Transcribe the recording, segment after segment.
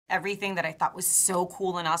everything that I thought was so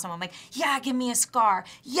cool and awesome. I'm like, yeah, give me a scar.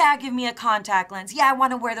 Yeah, give me a contact lens. Yeah, I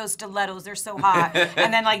want to wear those stilettos. They're so hot.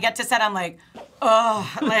 And then like get to set, I'm like, oh,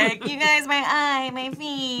 like you guys, my eye, my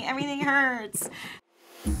feet, everything hurts.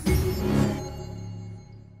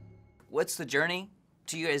 What's the journey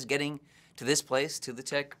to you guys getting to this place, to the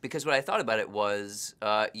tech? Because what I thought about it was,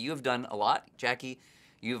 you have done a lot, Jackie.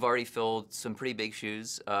 You've already filled some pretty big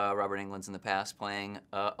shoes. Robert Englund's in the past playing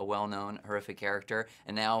a well-known, horrific character,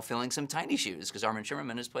 and now filling some tiny shoes, because Armin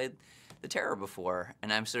Shimerman has played the Terror before.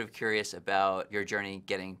 And I'm sort of curious about your journey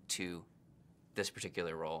getting to this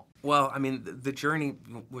particular role. Well, I mean, the journey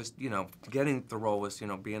was, you know, getting the role was, you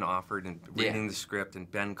know, being offered and reading the script and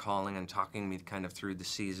Ben calling and talking me kind of through the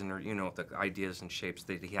season, or, you know, the ideas and shapes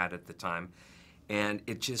that he had at the time. And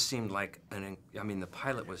it just seemed like, I mean, the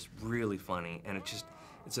pilot was really funny, and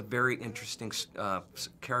it's a very interesting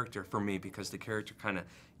character for me, because the character kind of,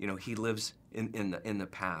 you know, he lives in the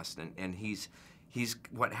past, and he's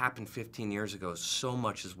what happened 15 years ago. So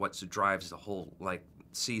much is what drives the whole like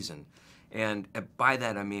season, and by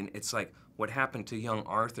that I mean it's like what happened to young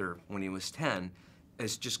Arthur when he was 10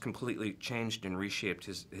 has just completely changed and reshaped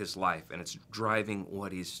his life, and it's driving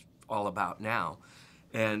what he's all about now.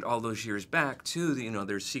 And all those years back, too, you know,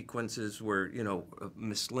 there's sequences where, you know,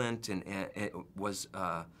 Miss Linton was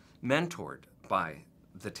mentored by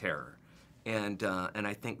the Terror. And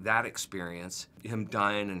I think that experience, him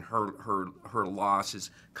dying and her loss,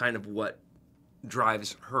 is kind of what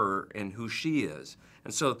drives her and who she is.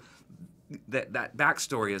 And so that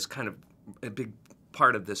backstory is kind of a big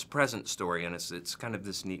part of this present story, and it's kind of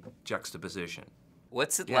this neat juxtaposition.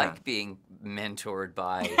 What's it like being mentored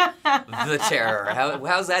by the Terror?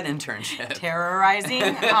 How's that internship?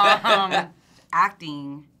 Terrorizing.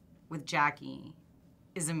 Acting with Jackie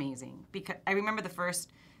is amazing, because I remember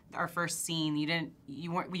our first scene.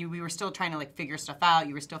 We were still trying to like figure stuff out.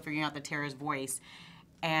 You were still figuring out the Terror's voice,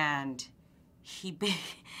 and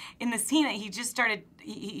in the scene he just started.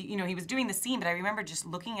 You know, he was doing the scene, but I remember just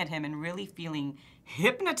looking at him and really feeling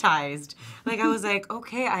hypnotized. Like I was like,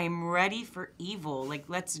 okay, I am ready for evil. Like,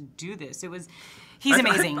 let's do this. He's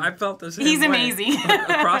amazing. I felt the same way. He's amazing.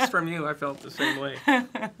 Across from you, I felt the same way.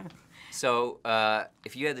 So,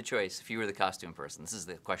 if you had the choice, if you were the costume person, this is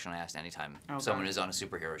the question I asked anytime someone is on a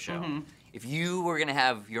superhero show. Mm-hmm. If you were gonna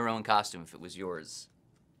have your own costume, if it was yours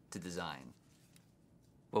to design,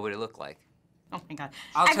 what would it look like? Oh my God.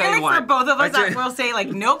 I feel like for both of us, we'll say like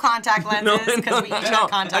no contact lenses, because we each have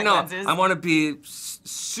contact lenses. I want to be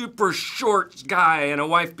super short guy in a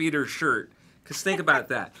wife beater shirt. Because think about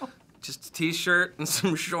that. Just a t-shirt and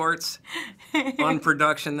some shorts on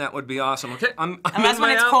production, that would be awesome. Okay, unless when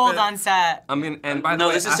it's cold on set. I mean, and by the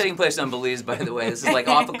way, this is taking place on Belize, by the way. This is like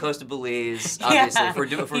off the coast of Belize, obviously. If we're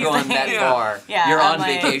going that far, you're on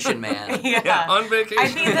vacation, man. Yeah, on vacation.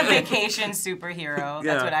 I'd be the vacation superhero.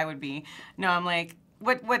 That's what I would be. No, I'm like,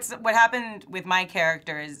 what happened with my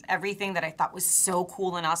character is everything that I thought was so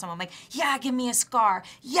cool and awesome. I'm like, yeah, give me a scar.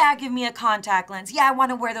 Yeah, give me a contact lens. Yeah, I want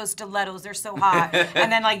to wear those stilettos. They're so hot.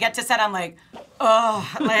 And then like get to set, I'm like,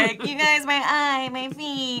 oh, like you guys, my eye, my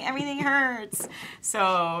feet, everything hurts.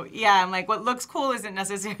 So yeah, I'm like, what looks cool isn't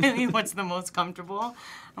necessarily what's the most comfortable.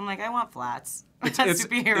 I'm like, I want flats.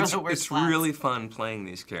 It's really fun playing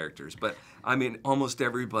these characters, but I mean, almost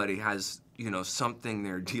everybody has, you know, something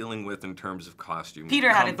they're dealing with in terms of costume. Peter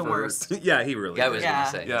had it the worst. Yeah, he really did. I was gonna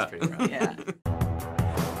say, that's pretty rough. Yeah.